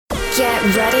Get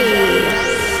ready.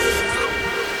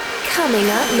 Coming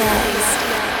up next.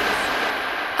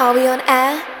 Are we on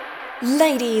air?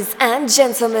 Ladies and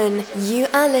gentlemen, you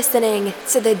are listening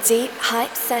to the Deep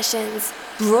Hype Sessions,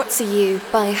 brought to you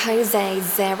by Jose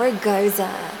Zaragoza.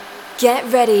 Get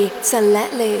ready to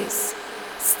let loose.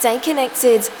 Stay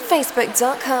connected,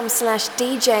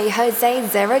 facebook.com/DJ Jose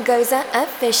Zaragoza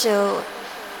official.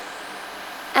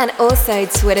 And also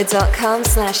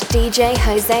twitter.com/DJ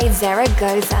Jose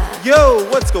Zaragoza. Yo,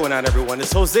 what's going on, everyone?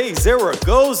 It's Jose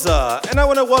Zaragoza, and I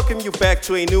want to welcome you back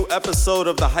to a new episode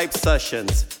of the Hype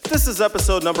Sessions. This is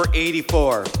episode number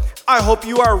 84. I hope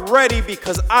you are ready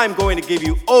because I'm going to give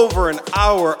you over an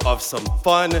hour of some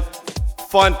fun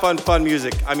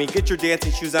music. I mean, get your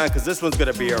dancing shoes on because this one's going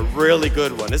to be a really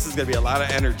good one. This is going to be a lot of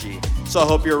energy, so I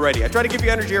hope you're ready. I try to give you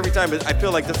energy every time, but I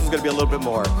feel like this one's going to be a little bit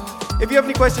more. If you have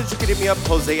any questions, you can hit me up,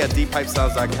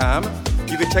 Jose@deephypesounds.com.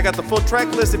 You can check out the full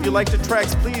track list. If you like the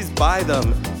tracks, please buy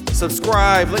them.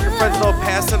 Subscribe, let your friends know,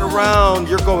 pass it around.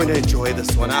 You're going to enjoy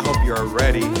this one. I hope you're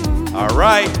ready. All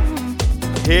right,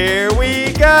 here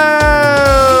we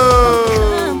go.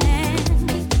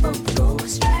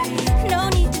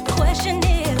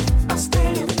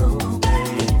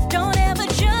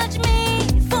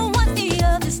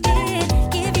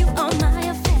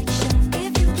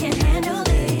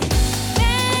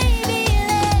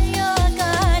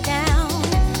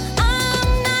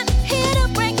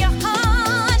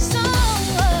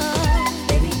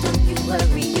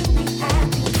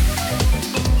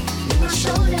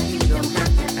 Shoulder, you don't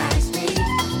have to ask me.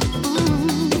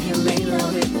 If you lay low,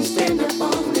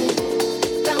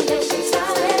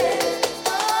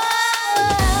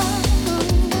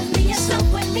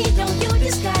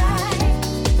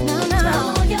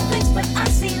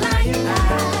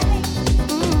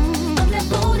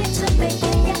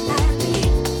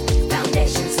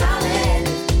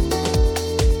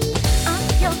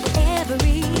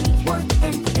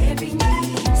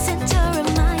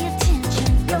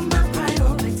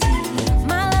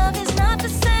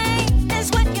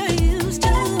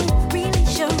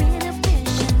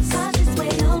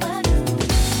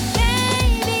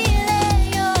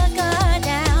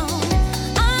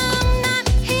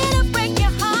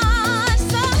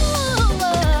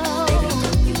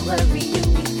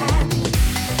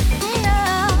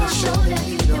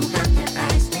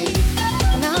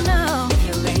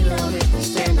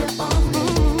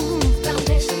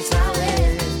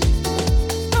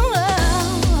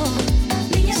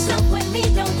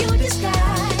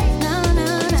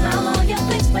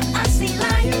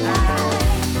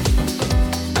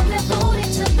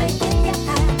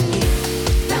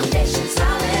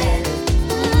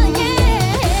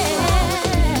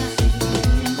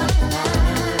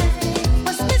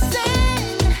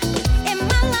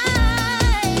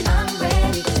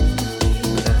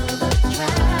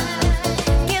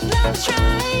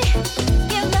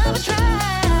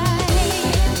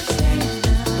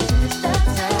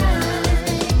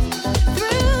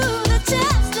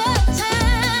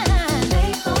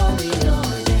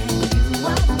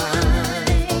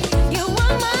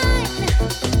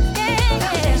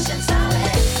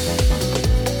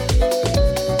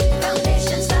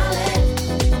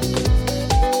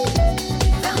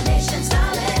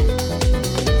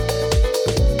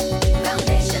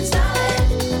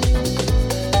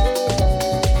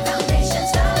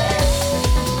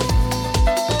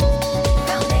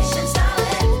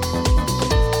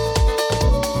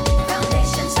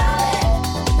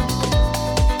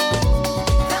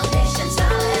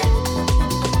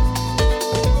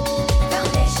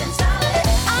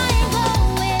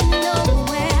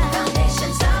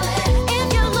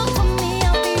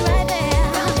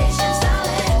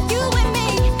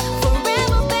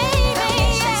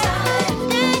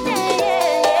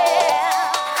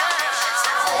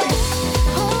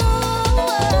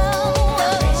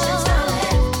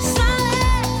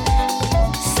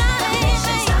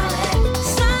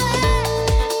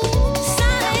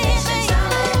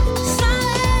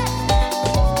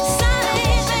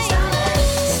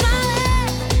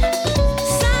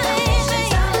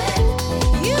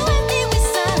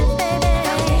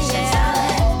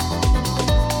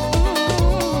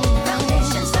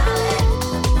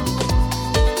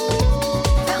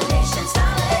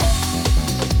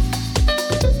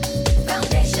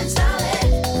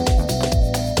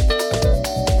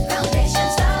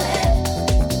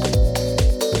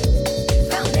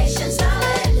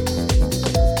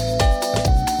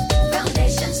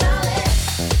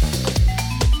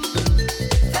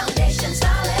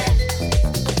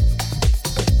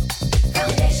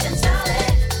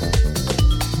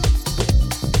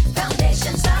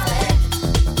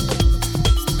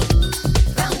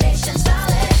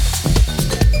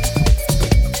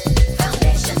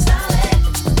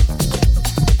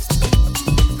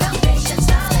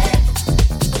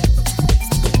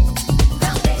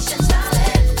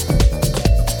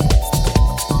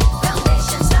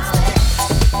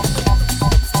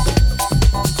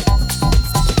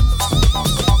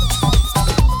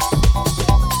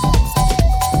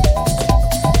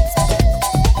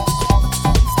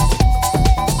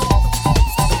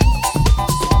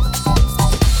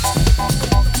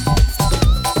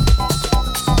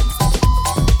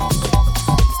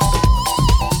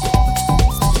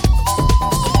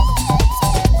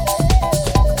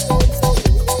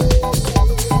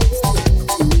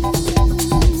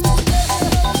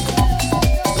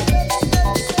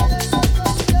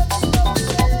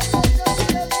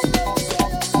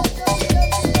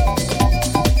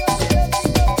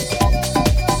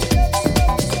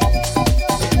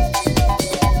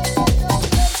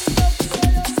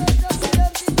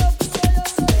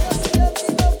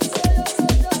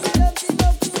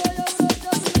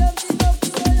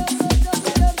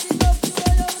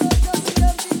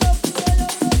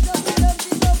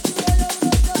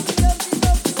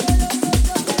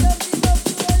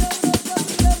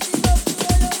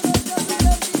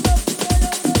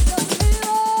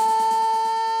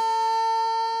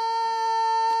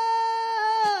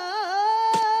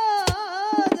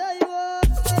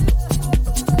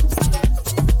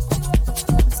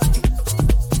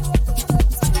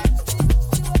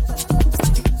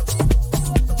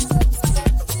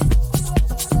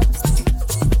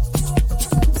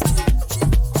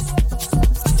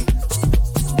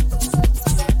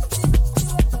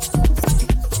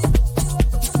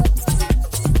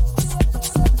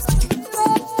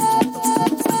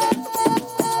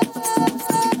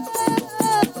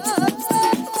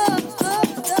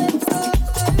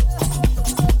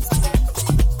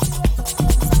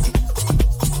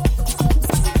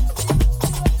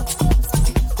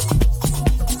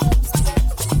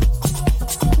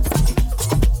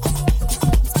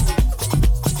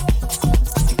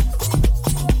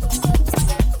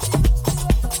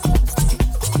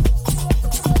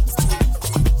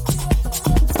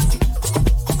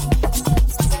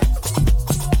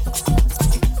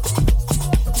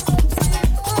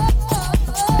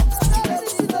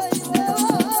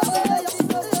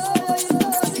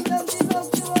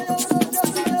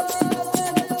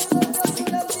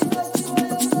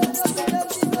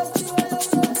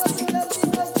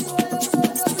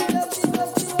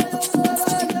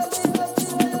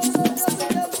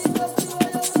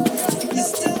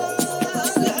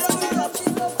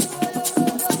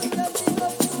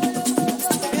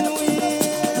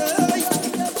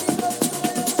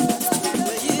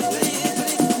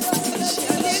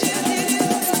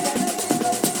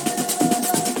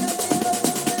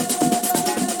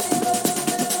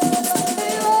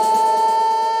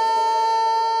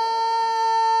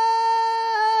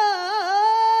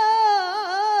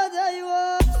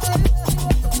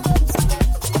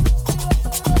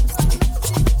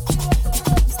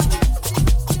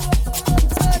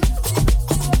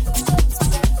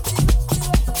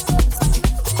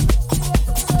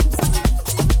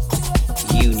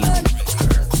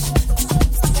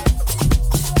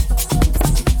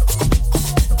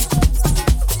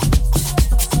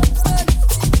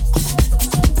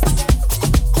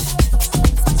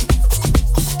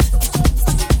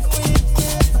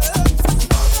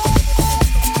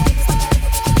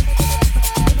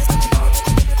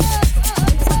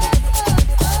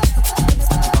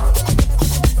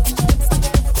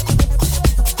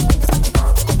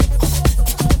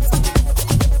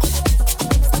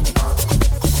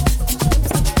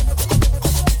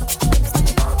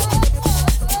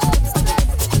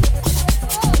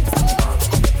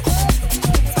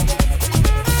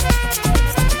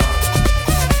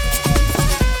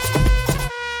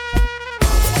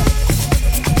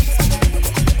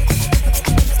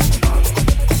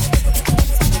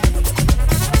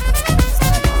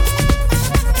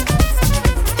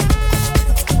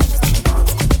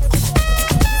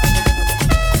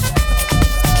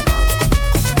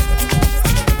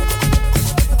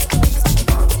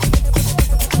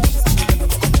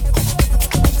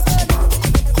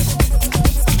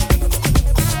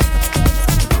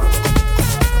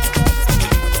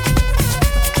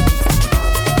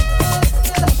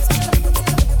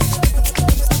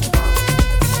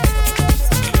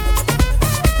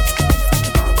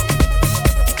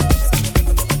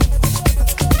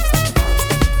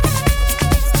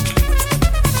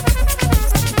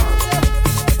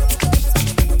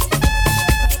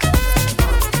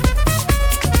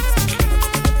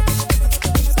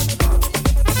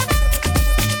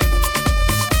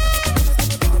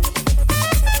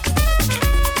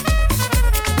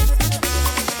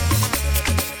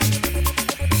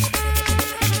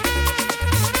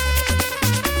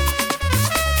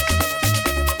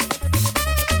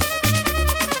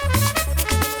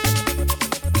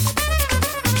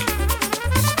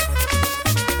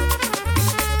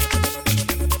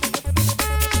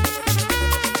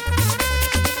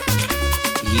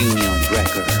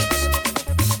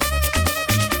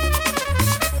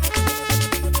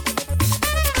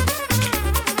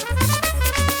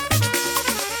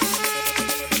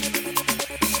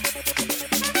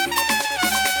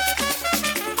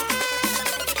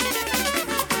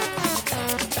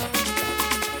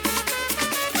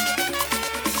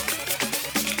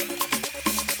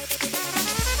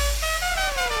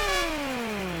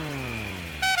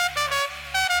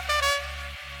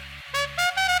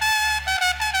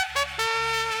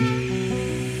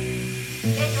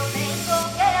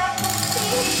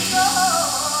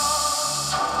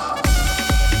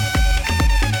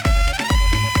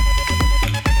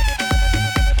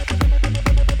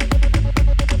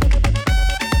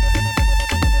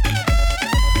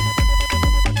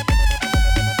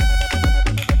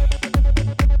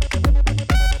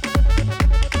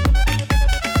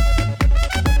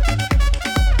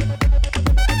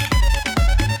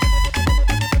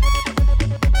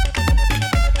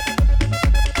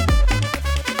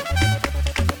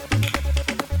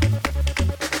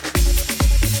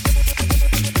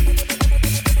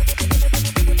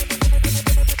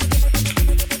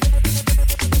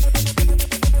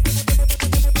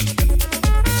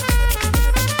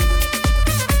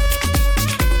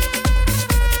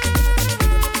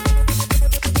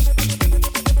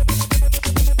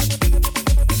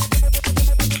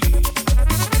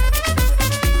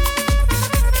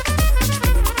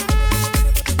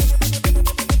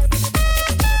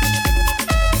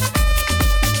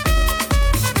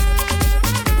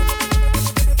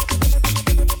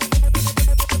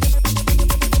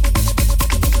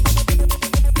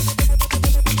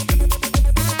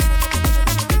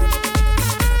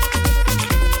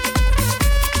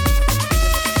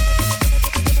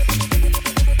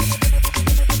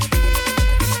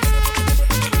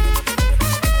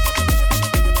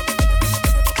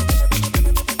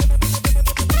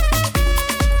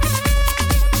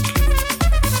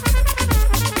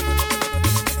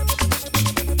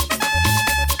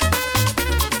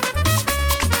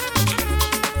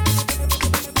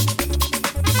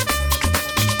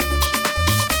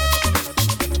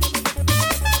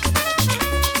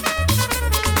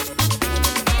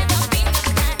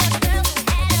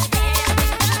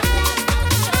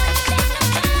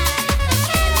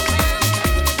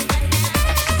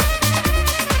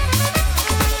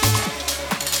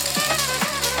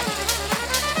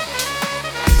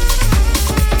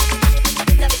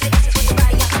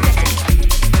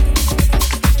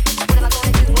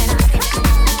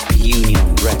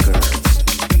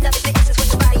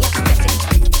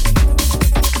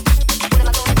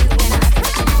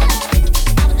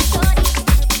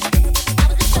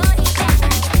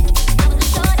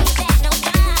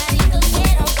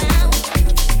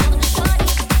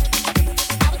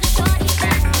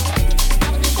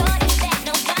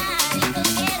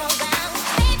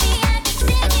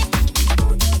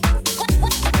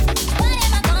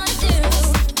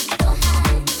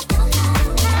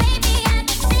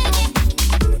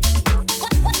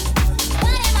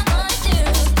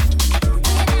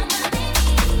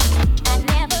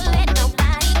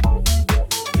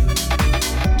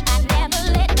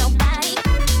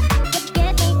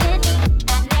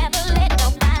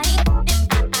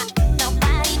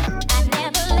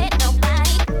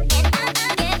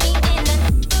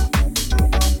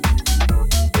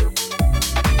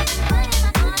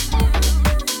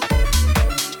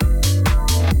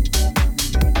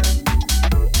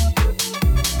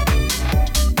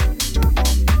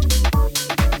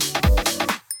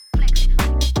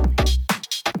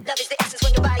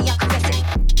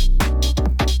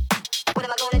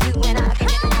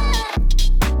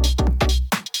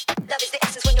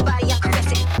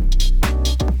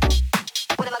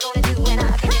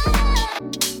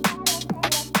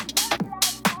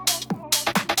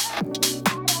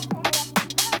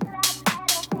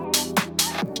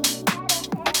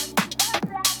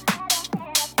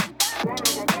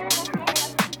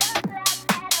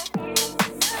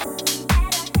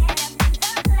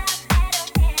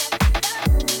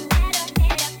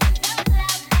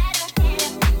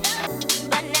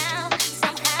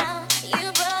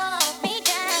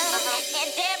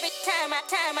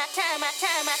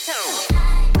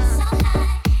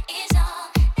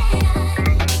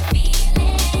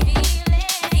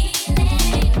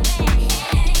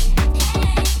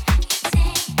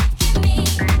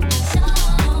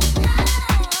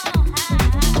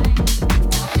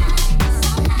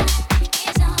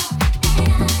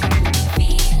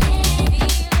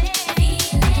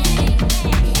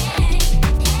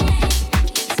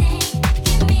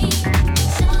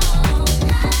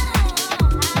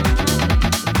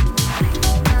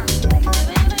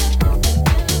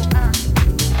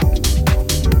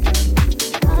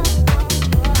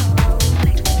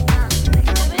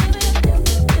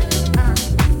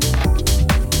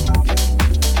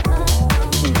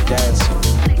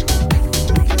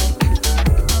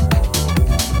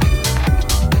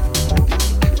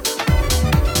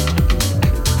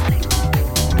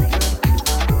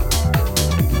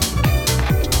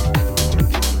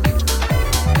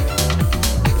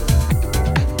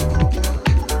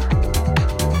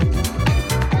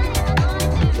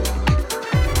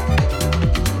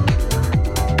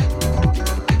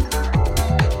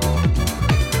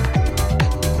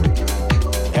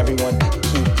 Everyone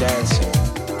keep dancing.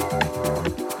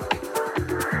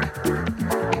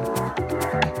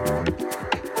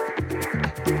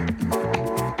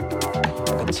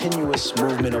 A continuous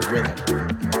movement of rhythm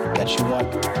that you want.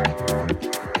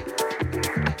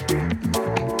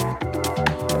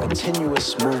 A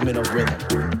continuous movement of rhythm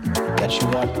that you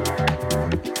want.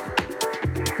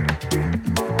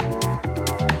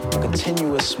 A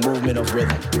continuous movement of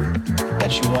rhythm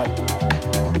that you want.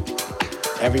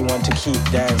 Everyone to keep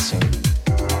dancing.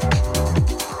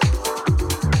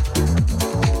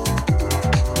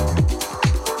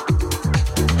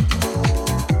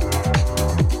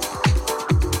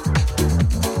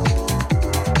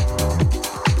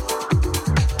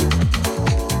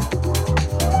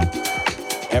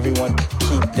 Everyone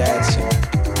keep dancing.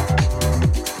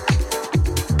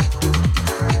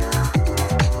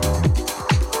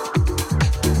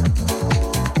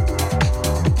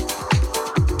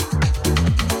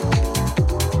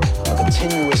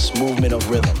 Movement of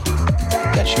rhythm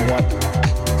that you want.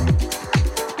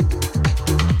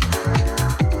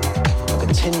 A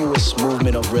continuous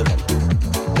movement of rhythm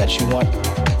that you want.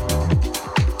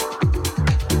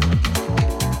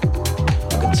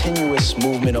 A continuous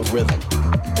movement of rhythm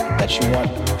that you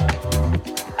want.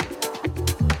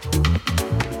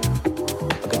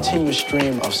 A continuous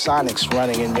stream of sonics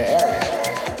running in your area.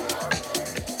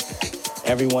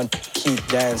 Everyone keep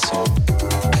dancing.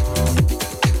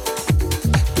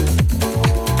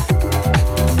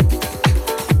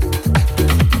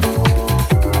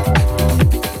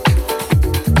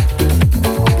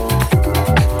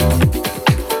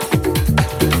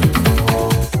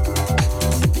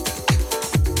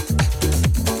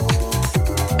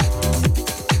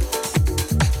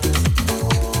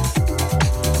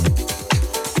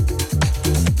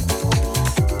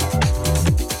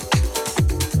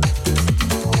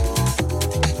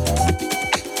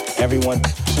 Everyone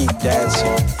keep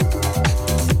dancing.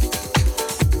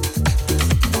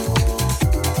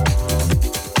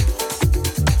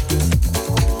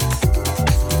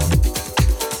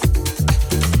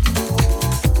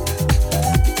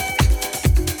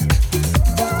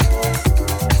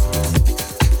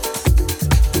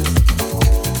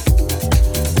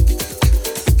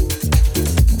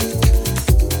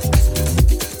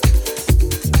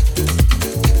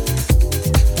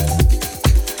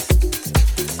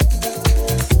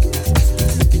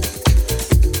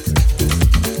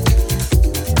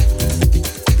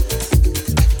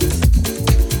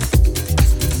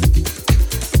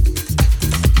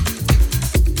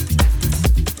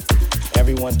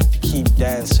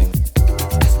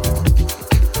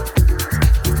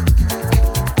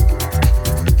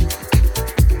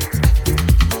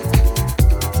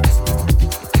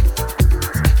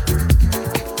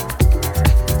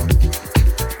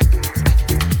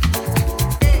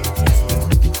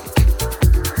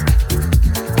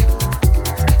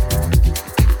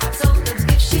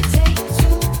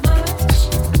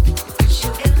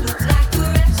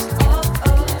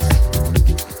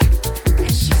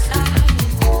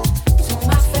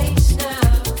 Face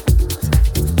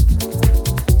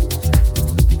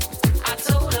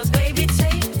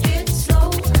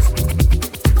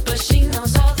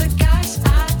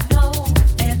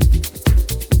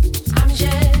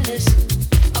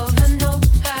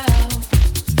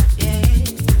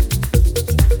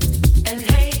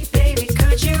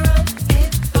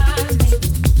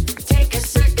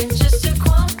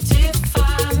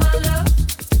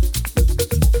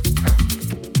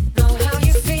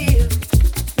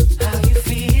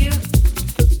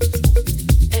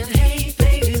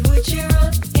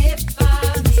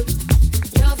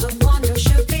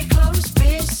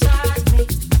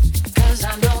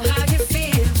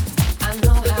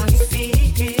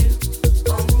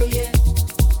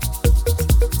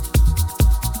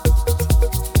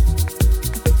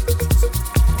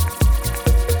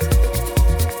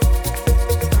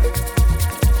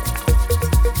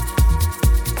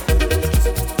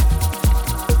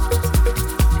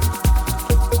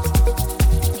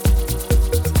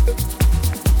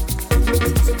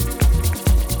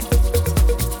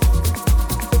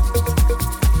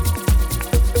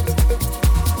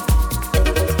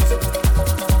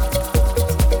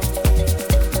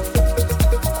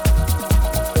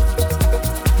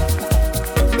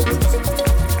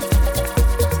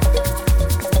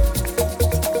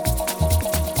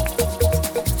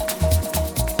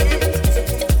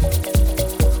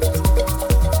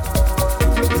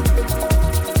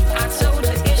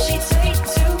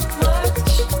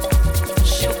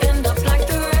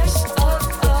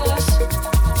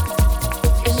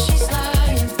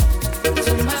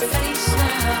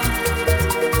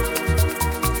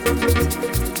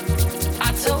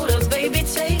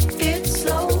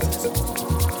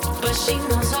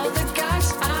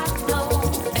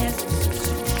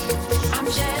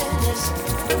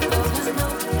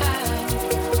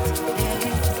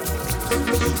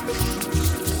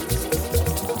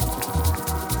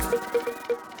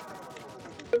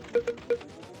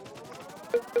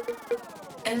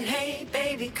And hey,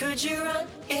 baby, could you run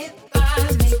it by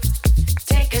me?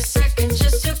 Take a second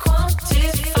just to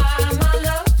quantify my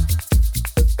love.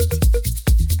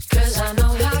 'Cause I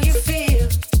know how you feel,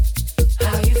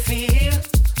 how you feel.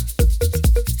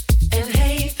 And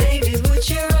hey, baby, would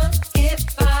you run it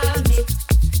by me?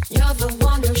 You're the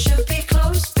one who should be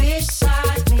close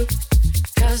beside me.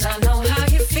 'Cause I know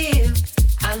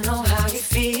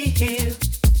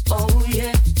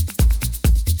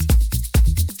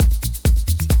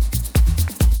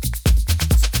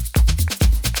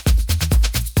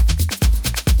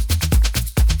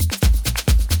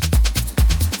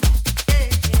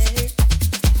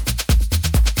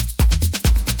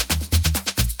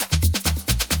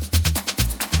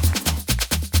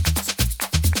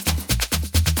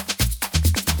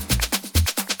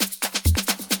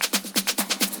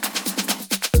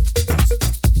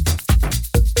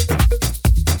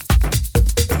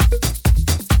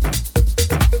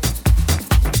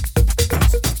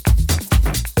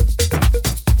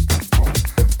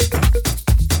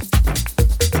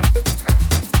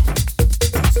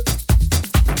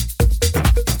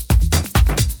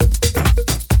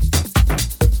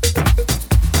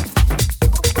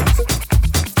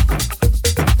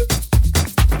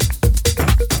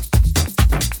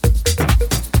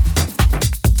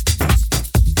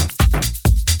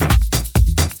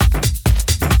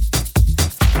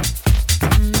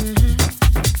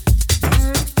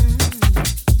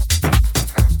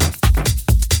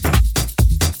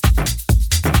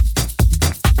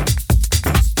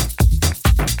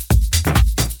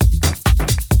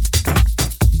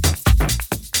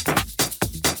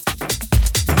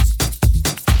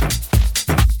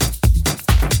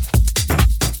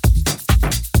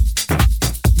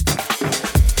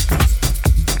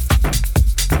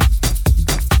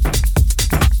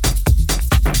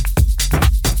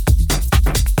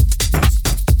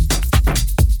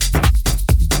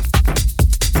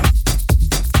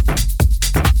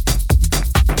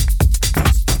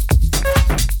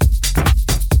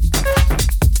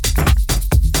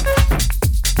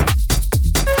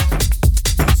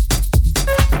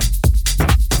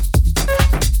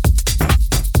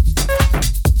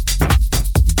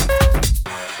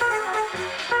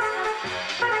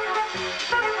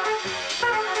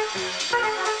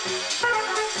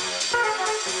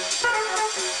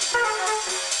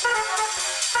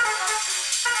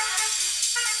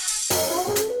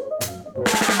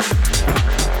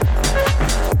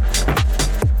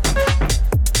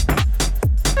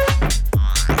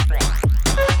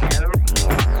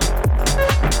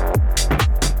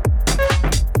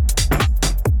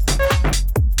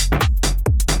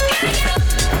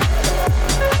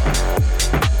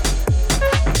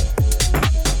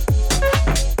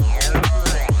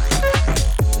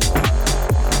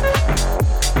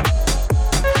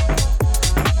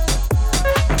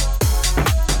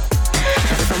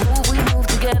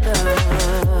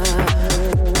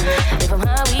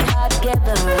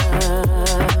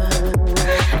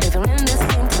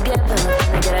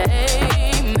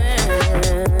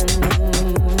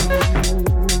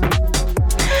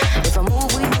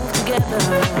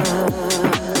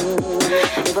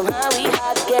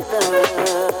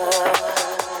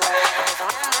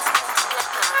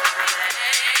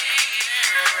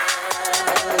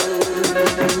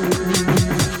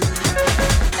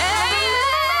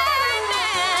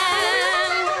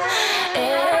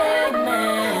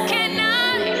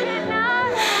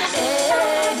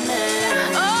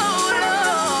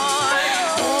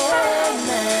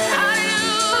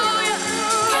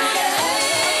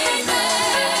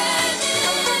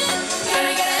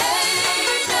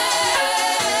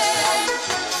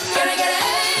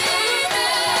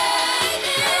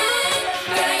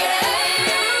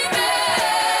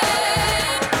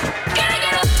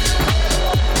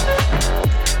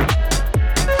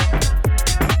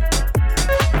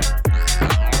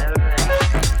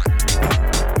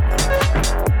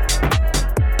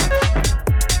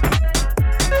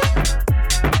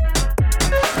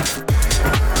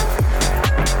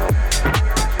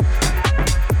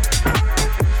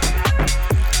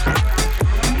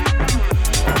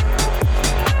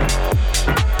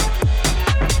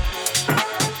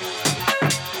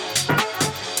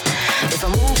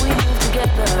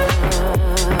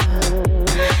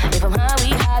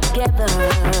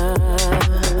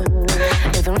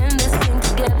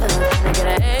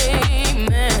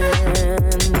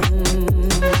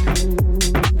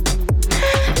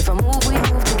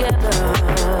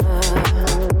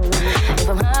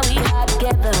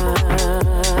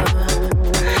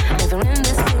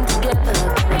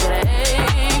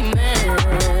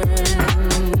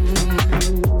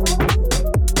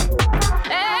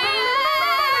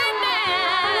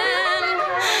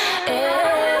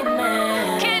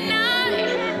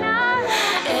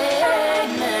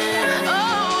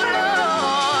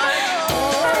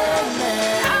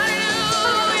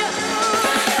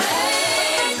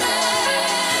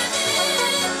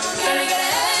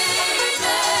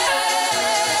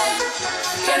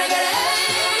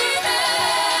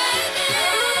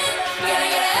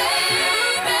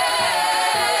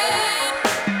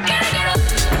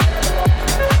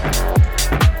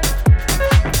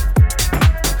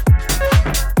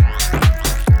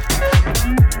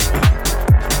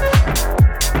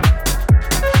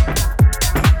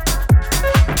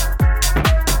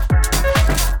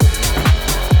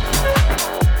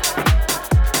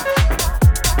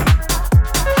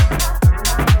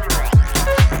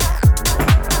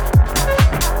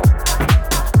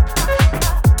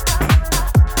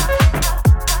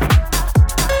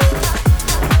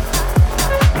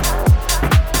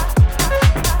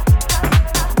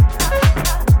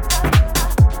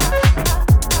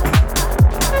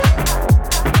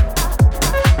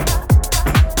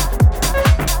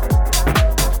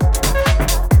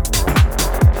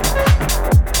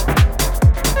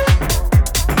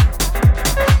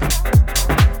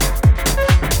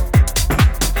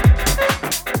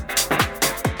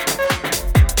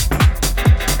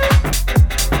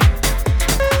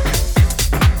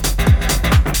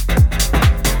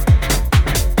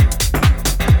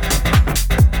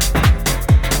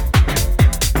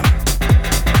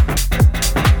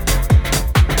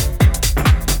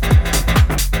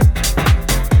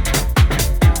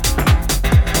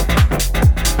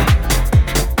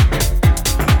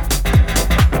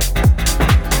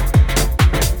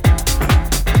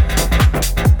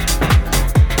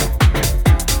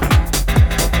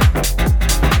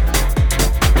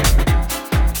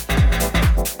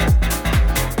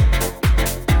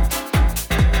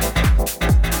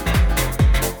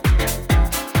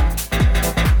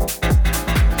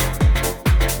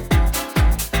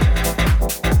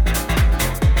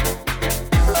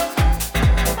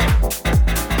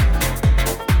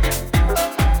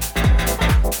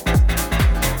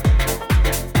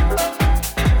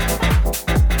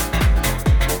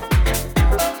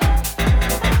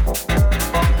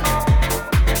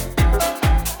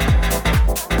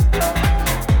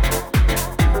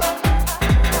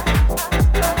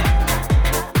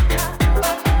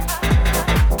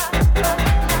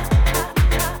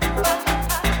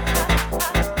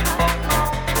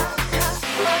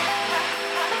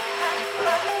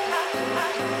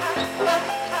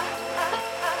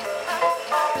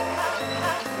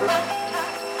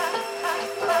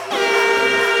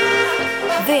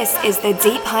is the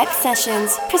Deep Hype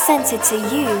Sessions, presented to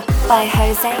you by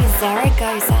Jose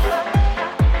Zaragoza.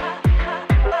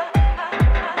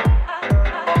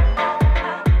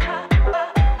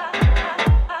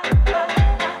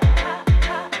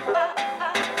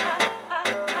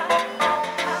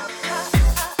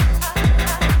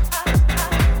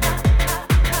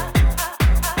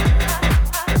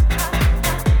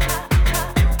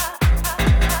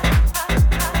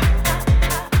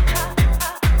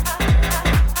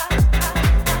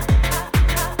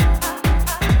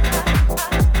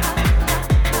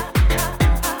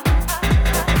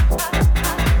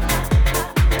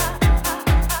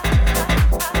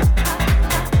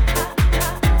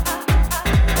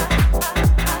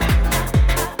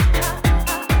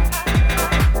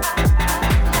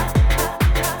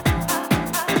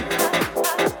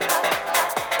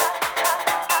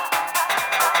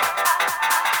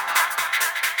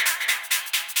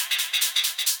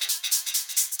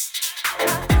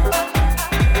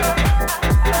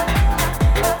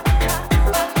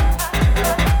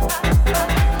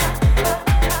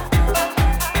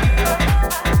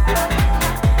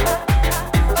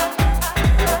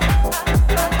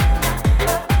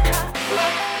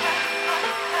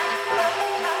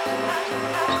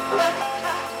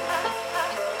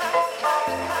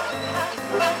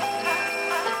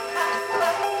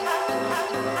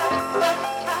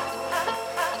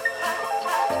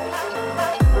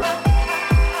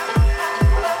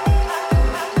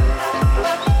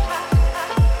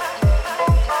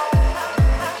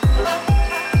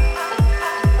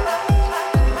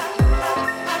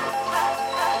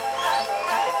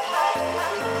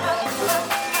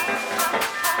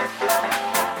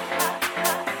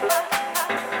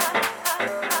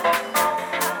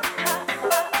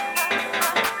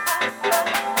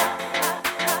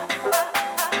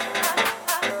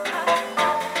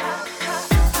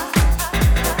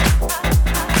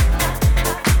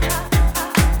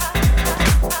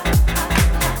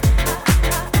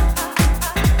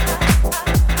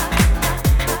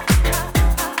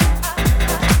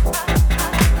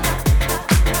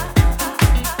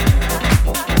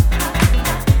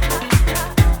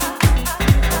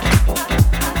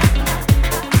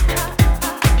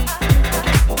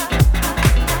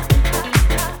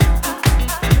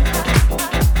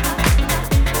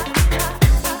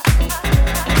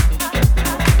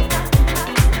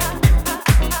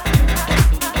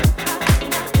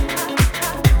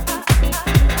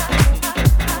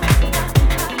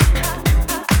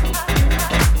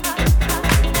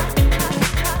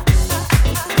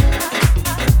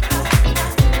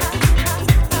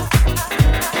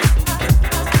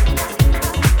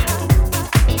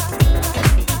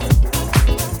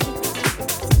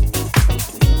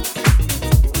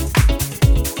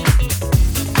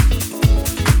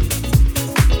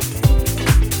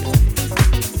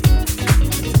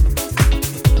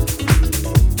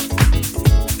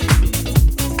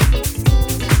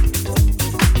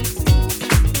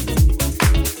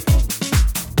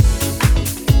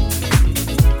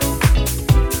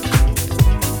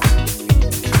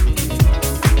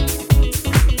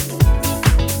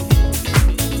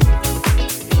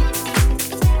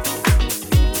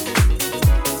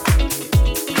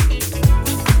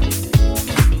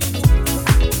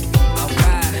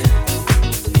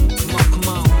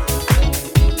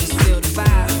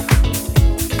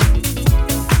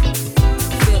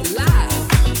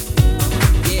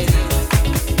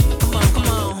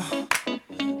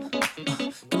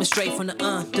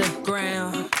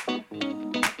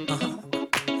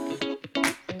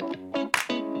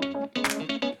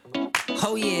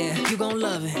 Oh yeah, you gon'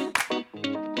 love it.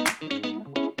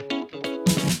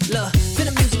 Look, feel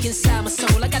the music inside my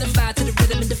soul. I got a vibe to the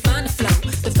rhythm and define the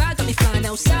flow. The vibe got me flying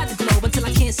outside the globe until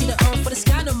I can't see the earth or the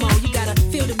sky no more. You gotta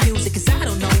feel the music, cause I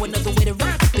don't know another way to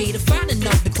rhyme could be to find and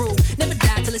know the groove. Never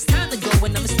die till it's time to go,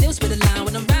 and I'ma still spit a line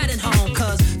when I'm riding home.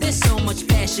 Cause there's so much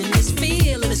passion, this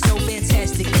feeling is so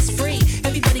fantastic. It's free,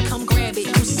 everybody come grab it.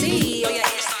 You see, oh yeah,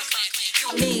 hands start clapping. You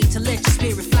need to let your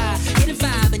spirit fly. Get a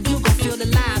vibe and you gon' feel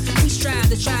alive. We strive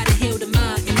to try to heal the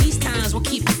mind, and these times will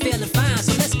keep you feeling fine.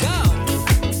 So let's go.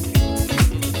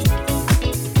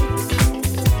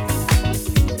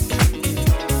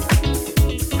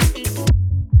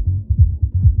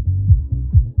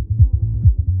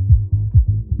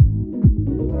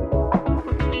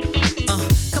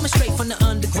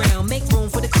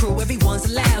 Everyone's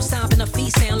allowed, stomping our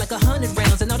feet sound like 100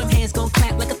 rounds, and all them hands gon'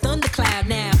 clap like a thundercloud.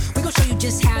 Now we gon' show you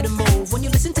just how to move. When you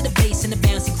listen to the bass and the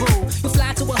bouncy groove, you'll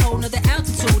fly to a whole nother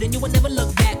altitude, and you will never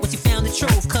look back once you found the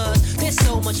truth. Cause there's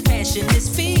so much passion, this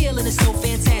feeling is so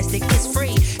fantastic. It's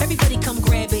free, everybody come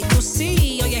grab it. You'll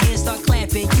see, all your hands start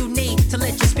clapping. You need to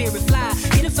let your spirit feeling fly.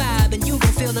 Get a vibe and you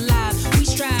gon' feel alive. We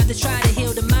strive to try to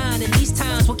heal the mind, and these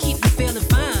times will keep you feeling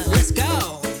fine. Let's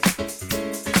go.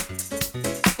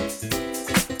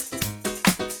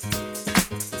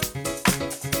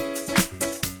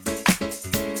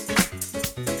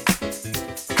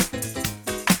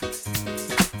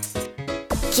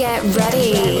 Get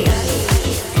ready.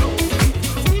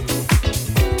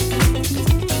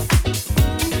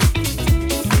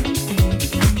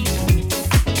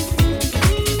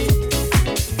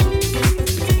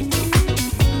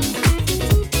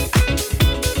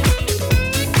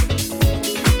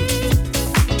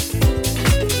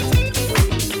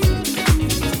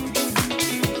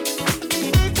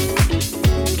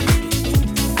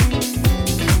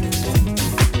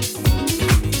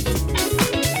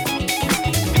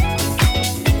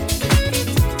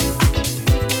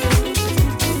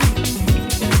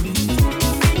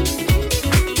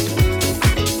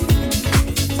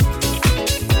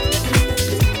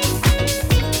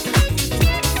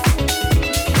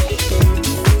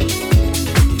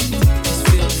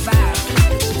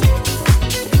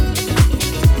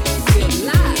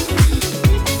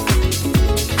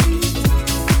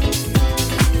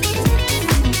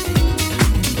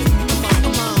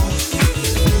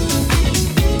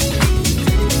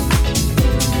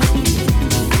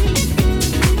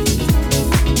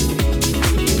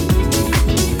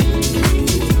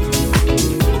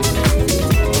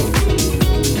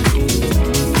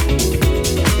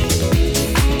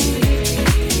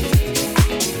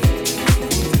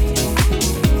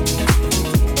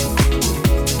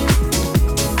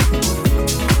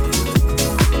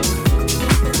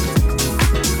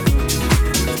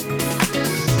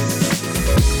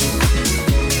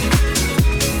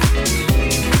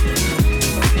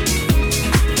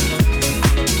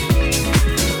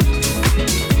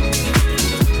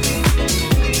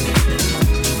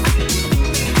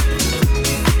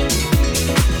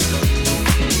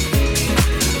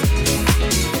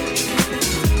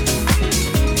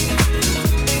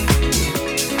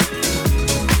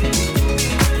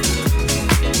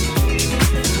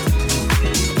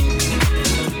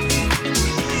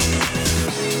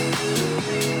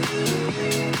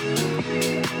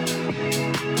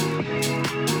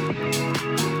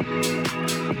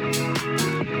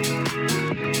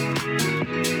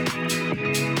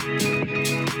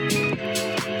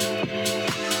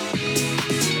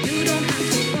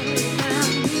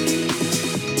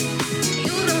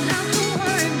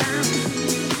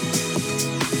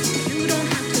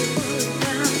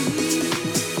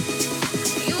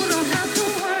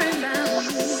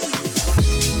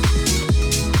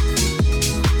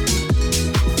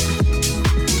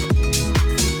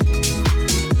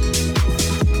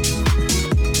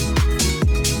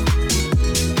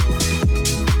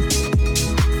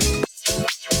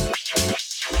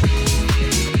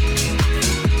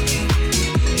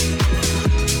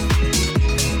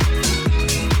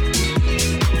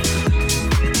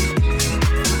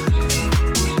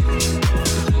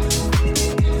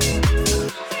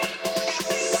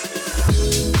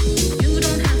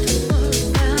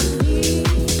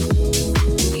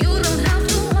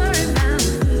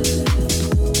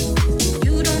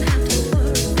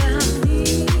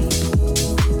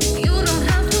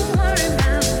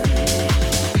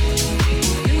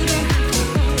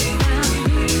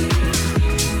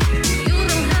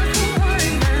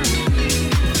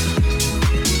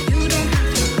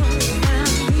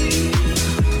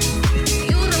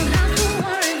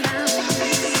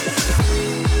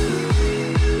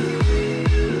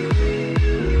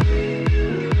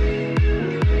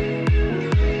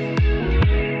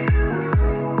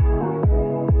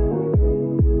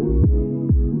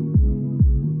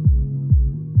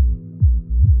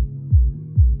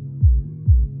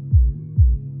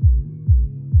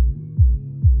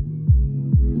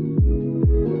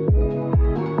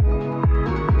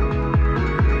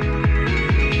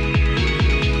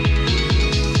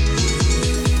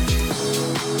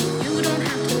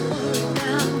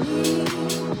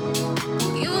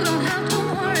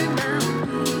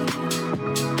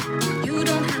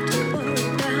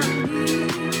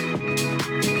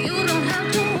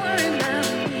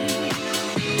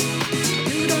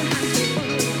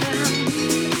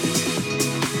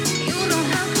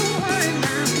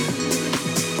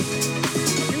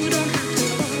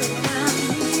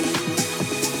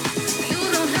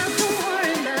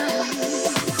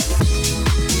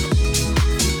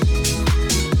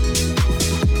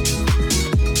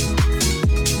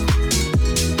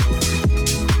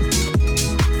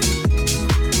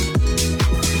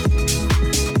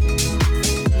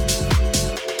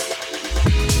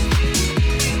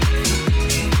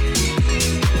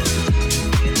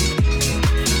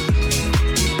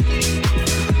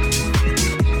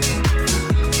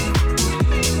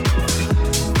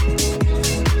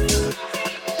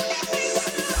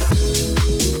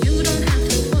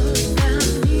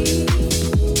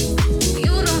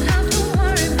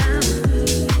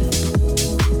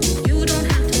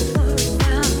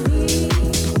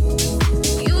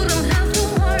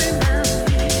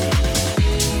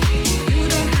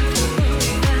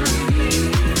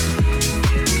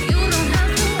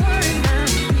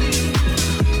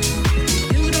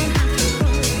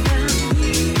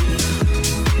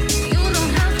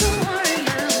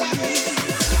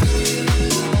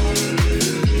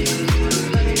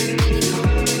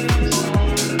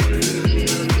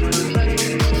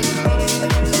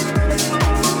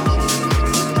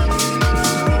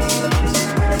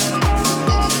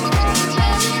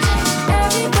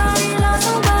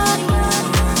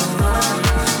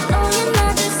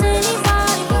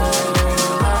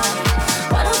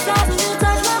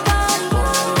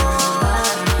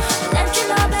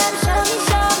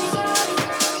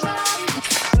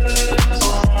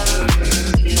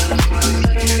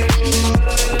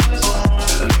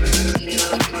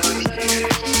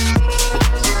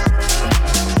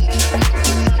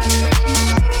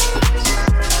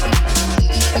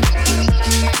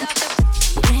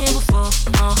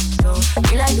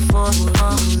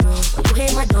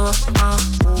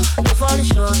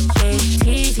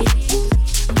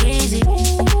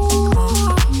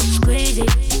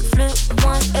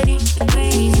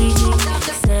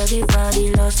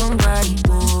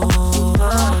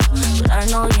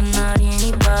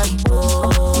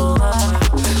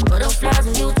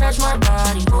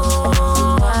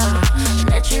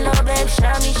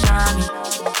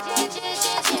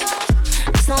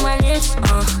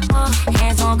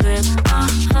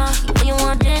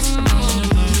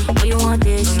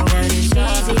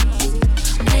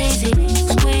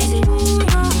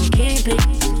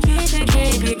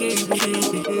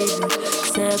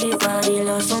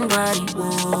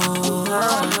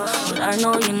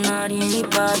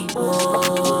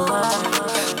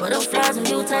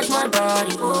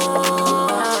 body.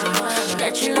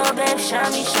 Let you know, babe,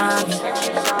 shiny, shiny.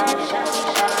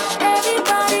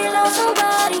 Everybody loves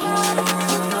somebody.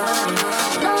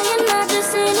 No, you're not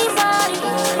just anybody.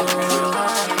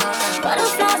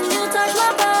 Butterflies when you touch my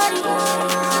body.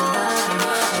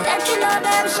 Let you know,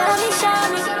 babe, shiny,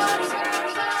 shiny.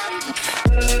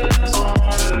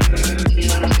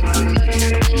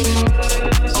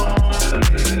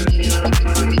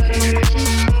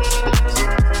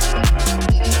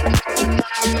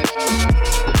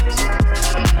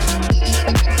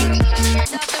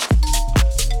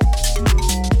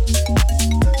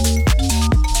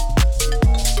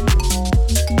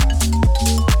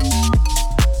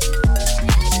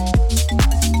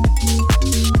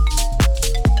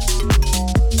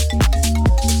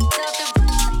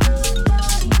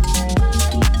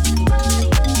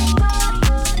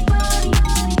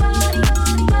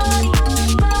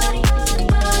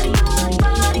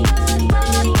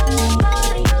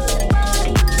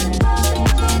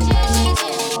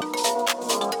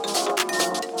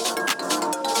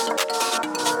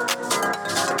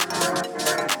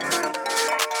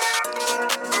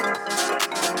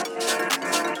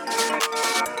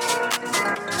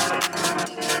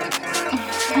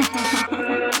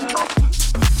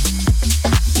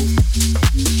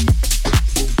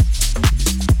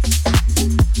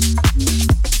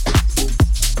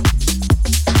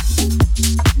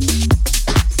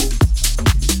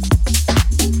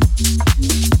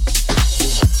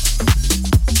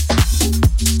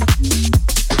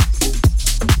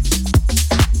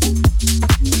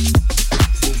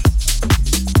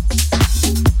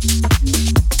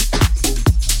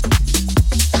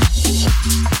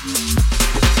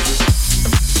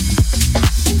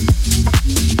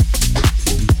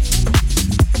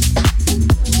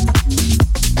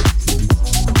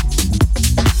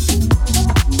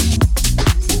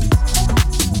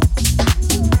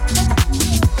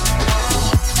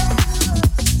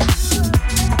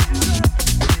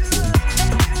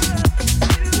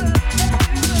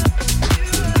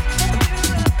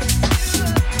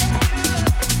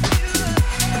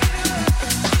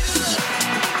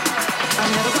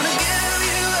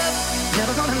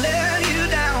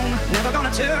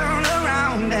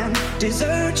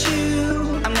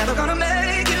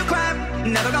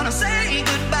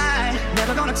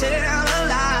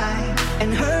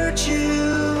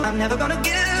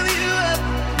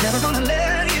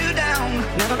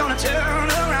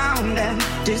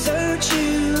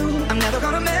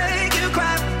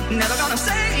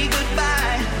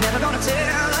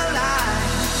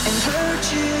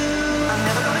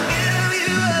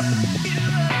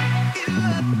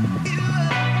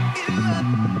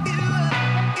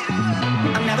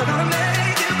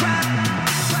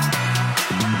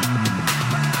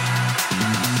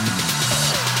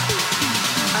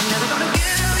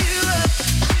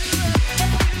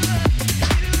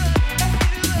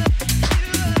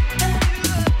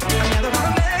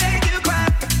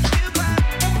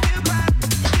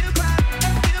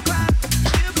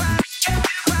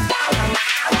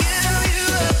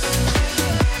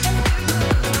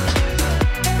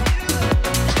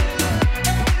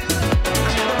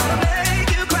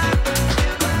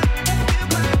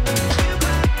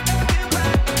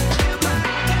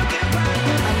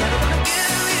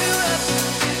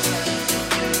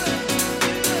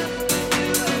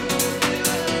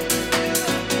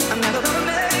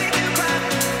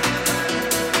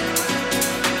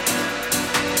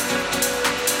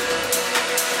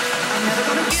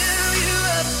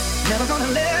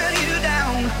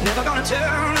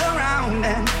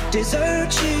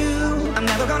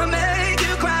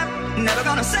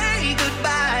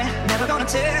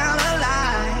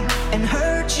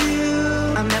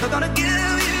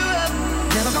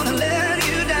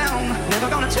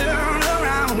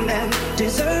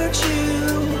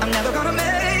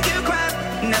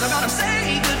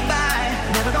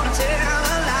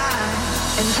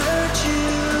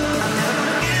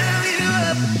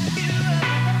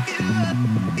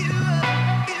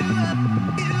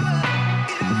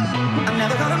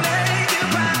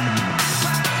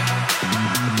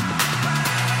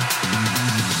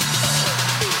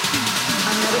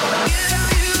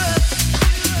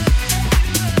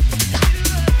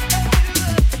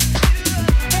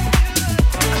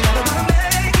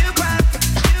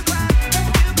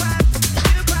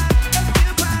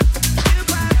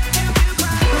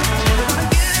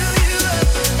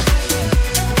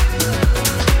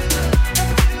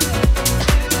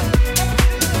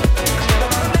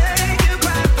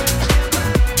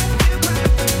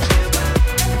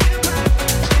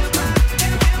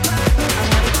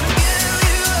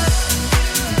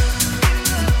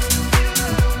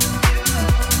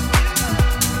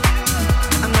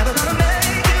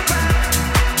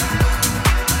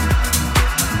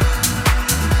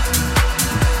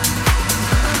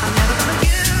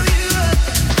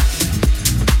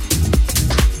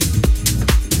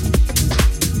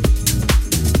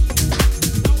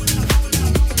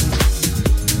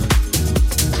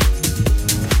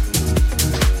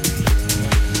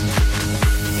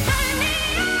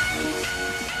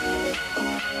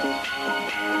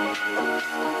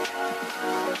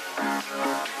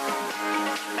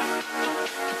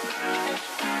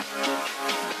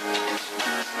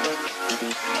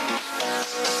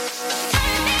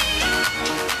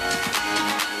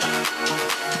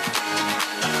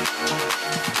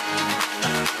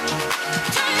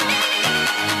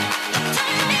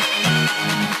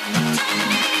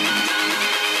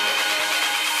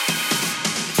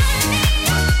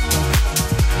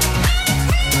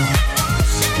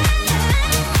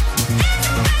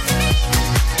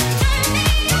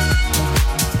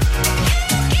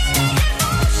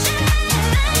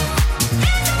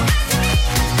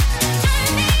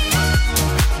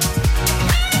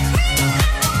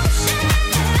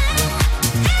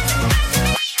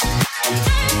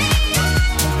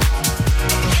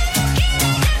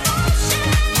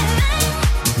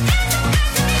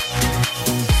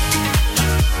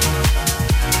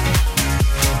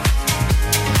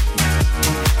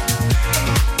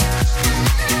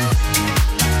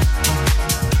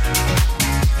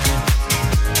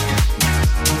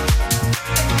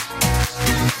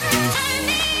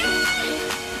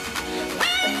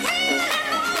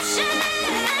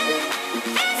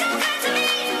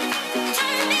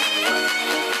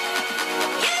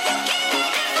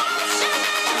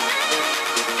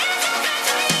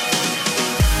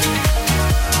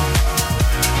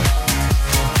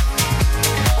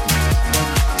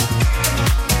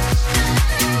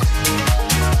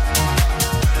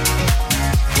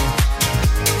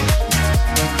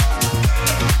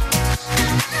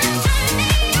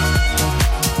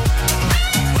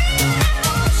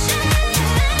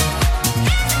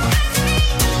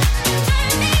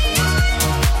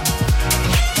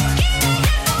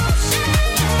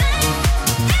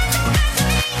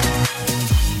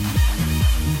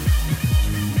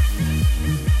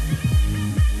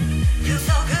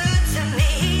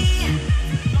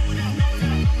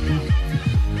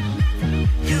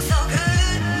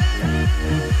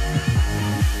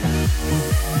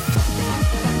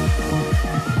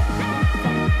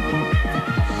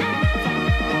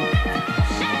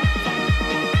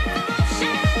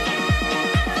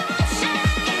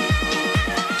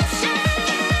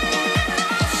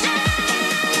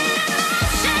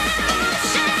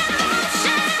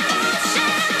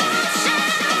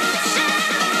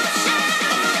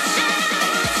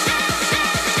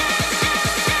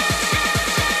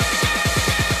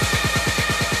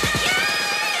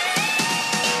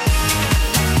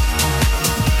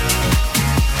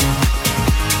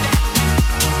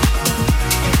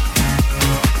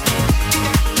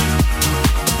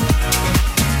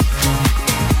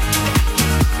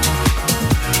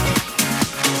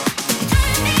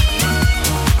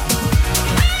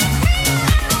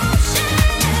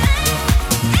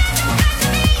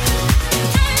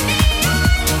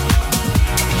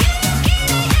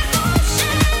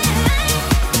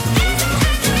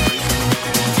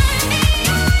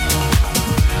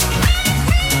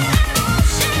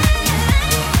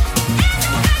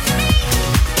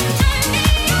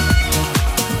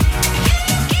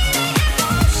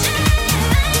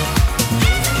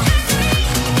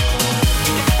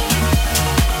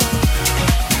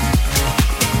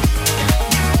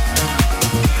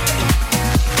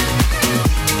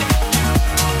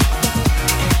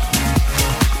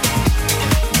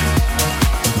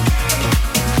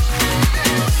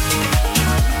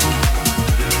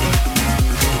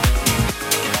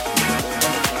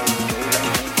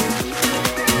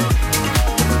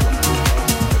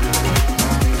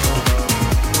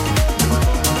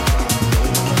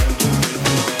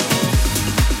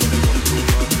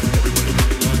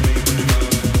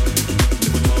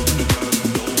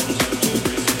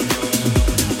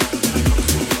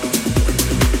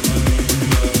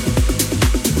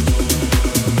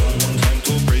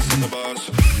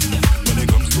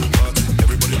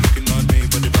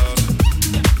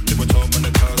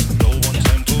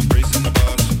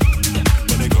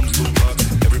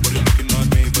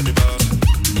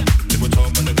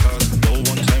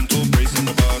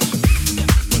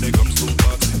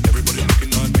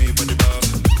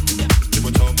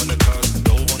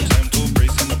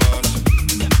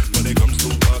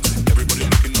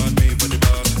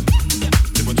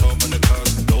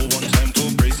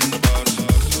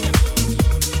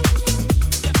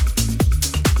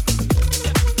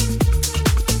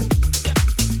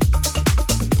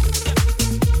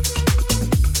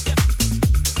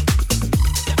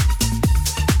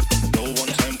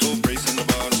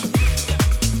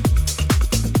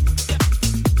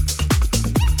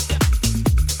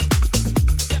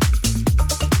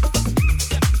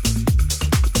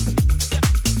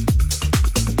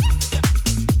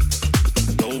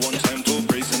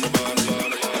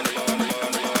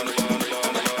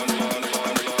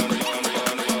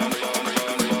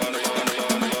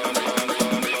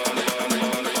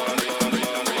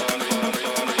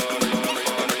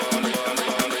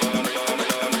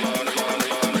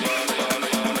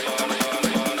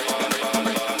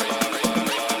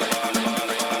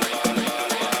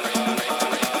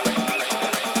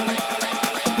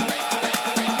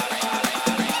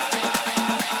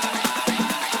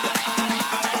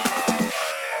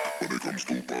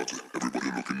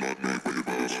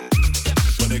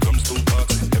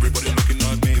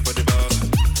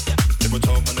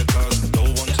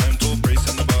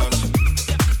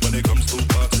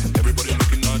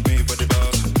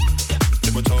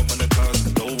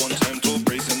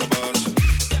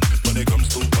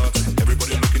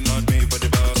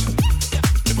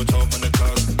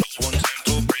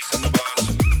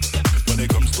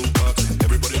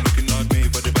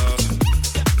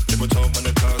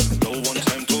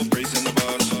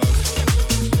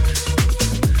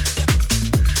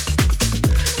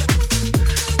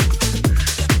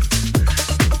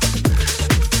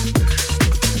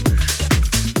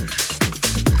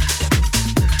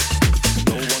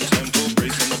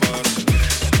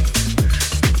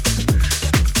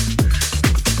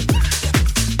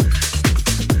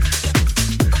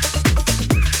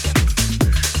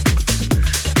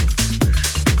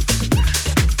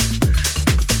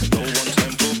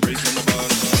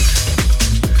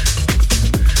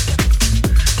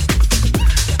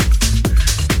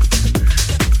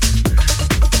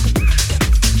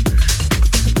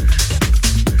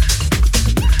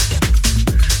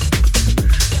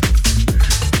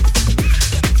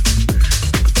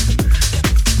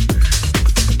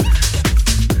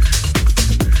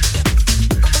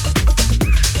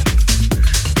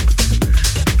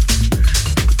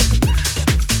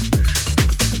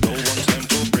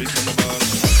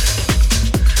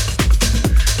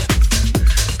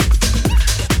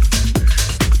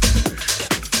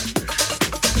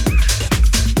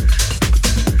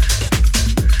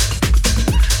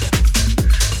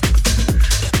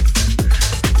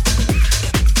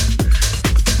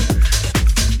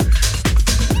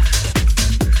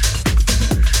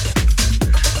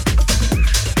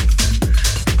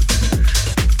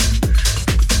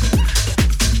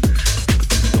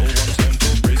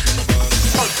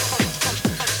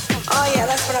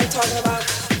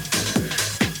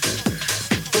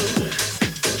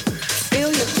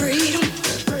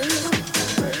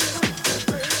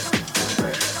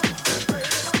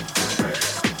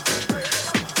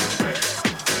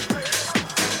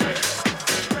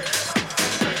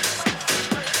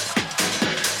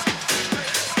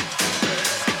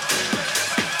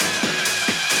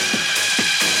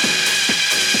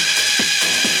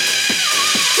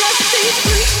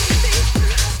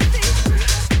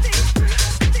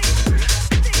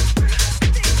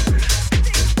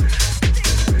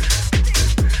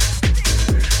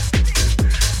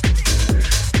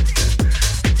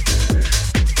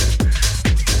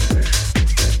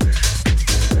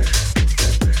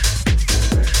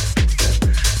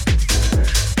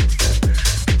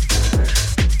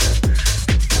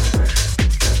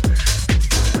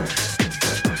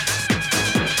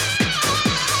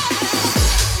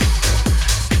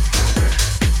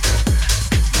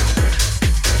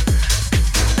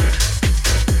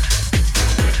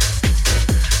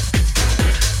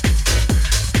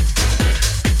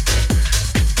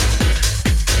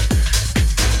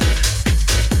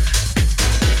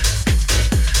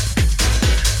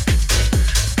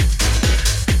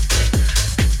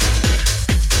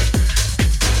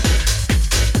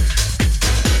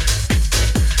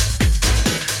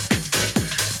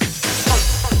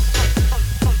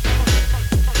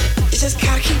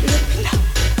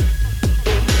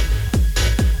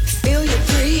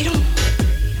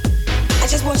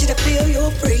 want you to feel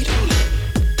your freedom.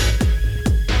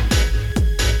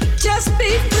 Just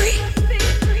be free.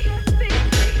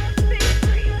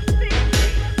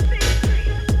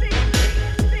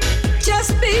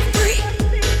 Just be free.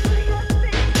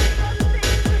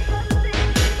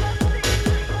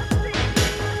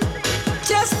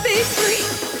 Just be free.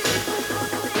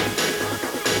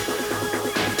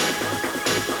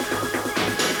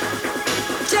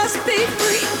 Just be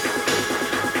free.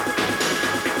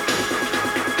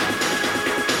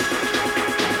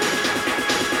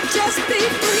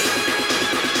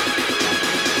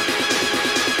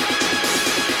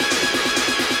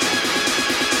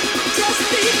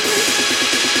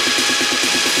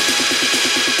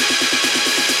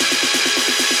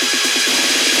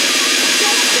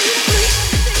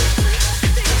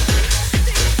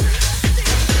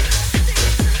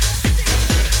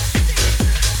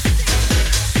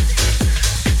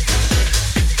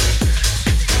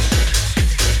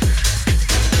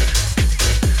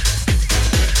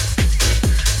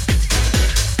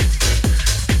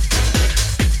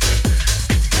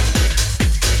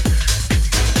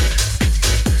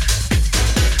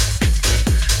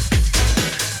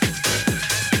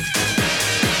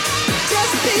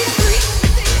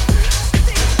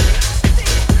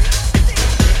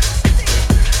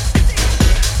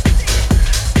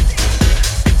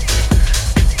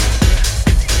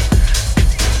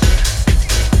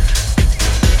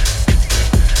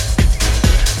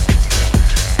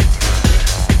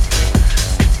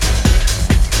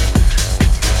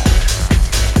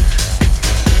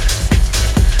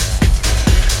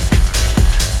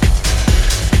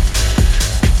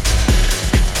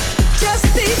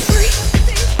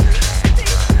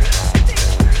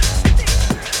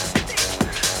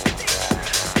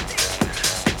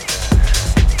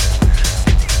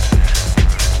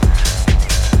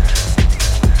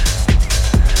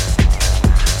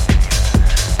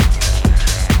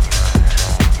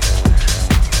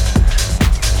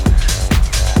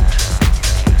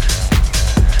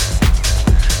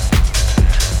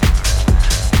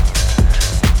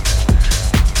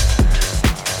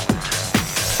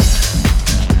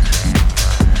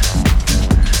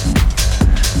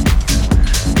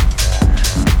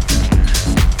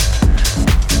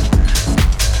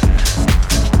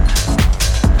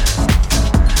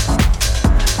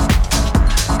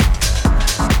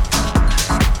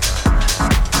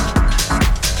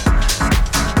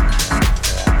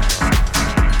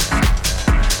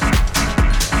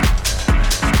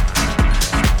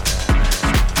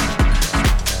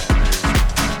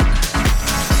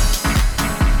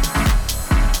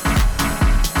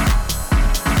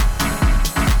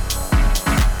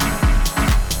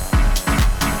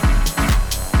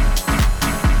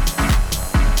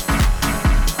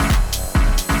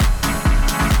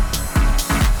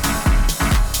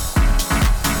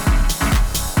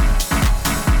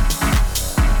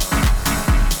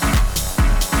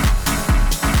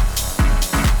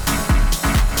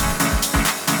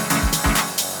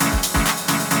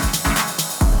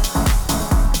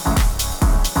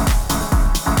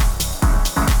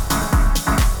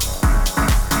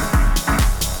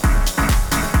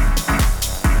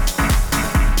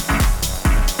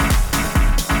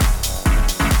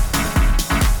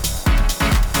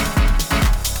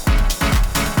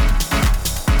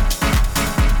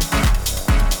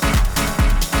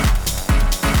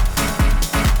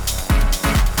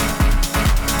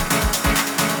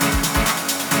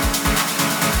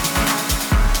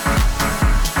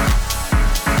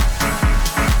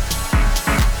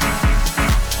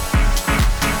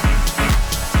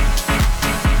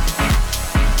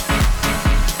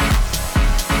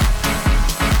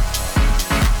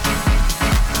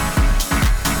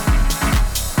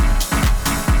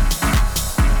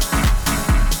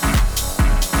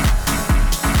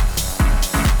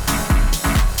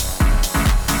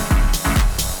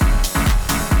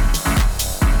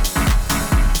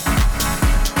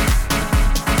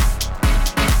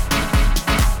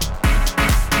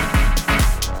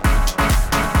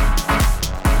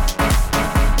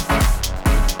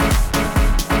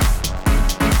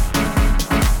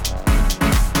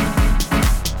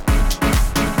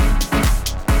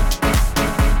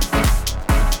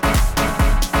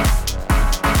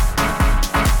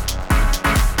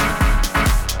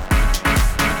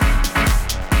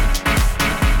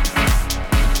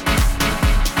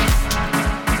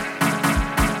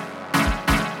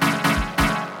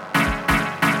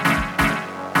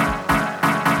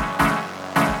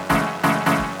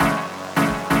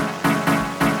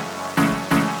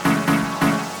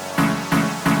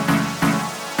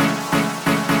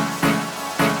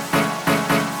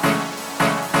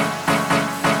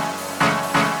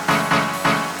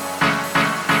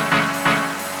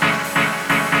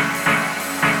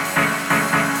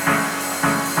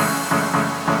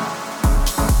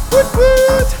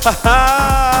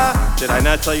 Did I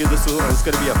not tell you this was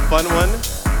going to be a fun one?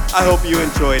 I hope you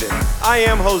enjoyed it. I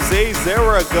am Jose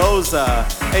Zaragoza,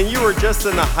 and you were just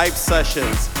in the Hype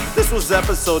Sessions. This was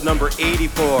episode number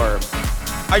 84.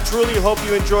 I truly hope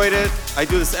you enjoyed it. I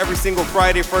do this every single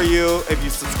Friday for you. If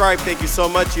you subscribe, thank you so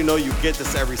much. You know you get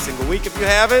this every single week. If you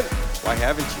haven't, why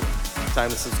haven't you? Time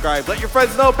to subscribe. Let your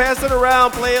friends know, pass it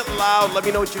around, play it loud. Let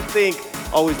me know what you think.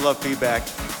 Always love feedback.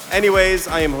 Anyways,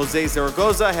 I am Jose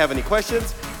Zaragoza. Have any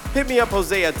questions? Hit me up,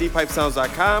 Jose at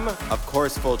deephypesounds.com. Of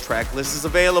course, full track list is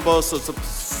available, so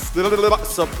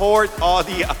support all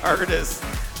the artists.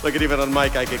 Look at, even on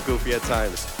mic, I get goofy at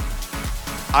times.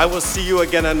 I will see you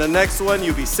again on the next one.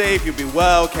 You be safe, you be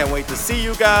well. Can't wait to see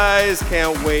you guys.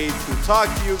 Can't wait to talk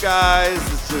to you guys.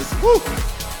 It's just, woo!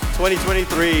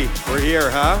 2023, we're here,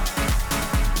 huh?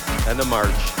 End of March.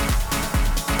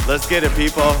 Let's get it,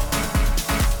 people.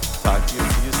 Talk to you,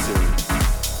 see you soon.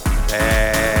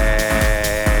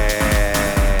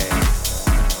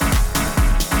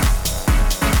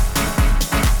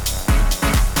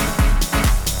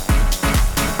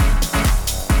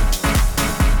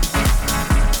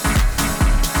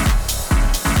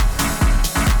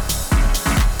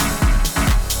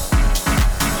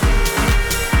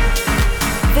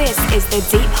 Peace. This is the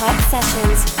Deep Hype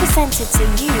Sessions, presented to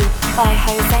you by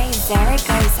Jose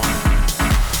Zaragoza.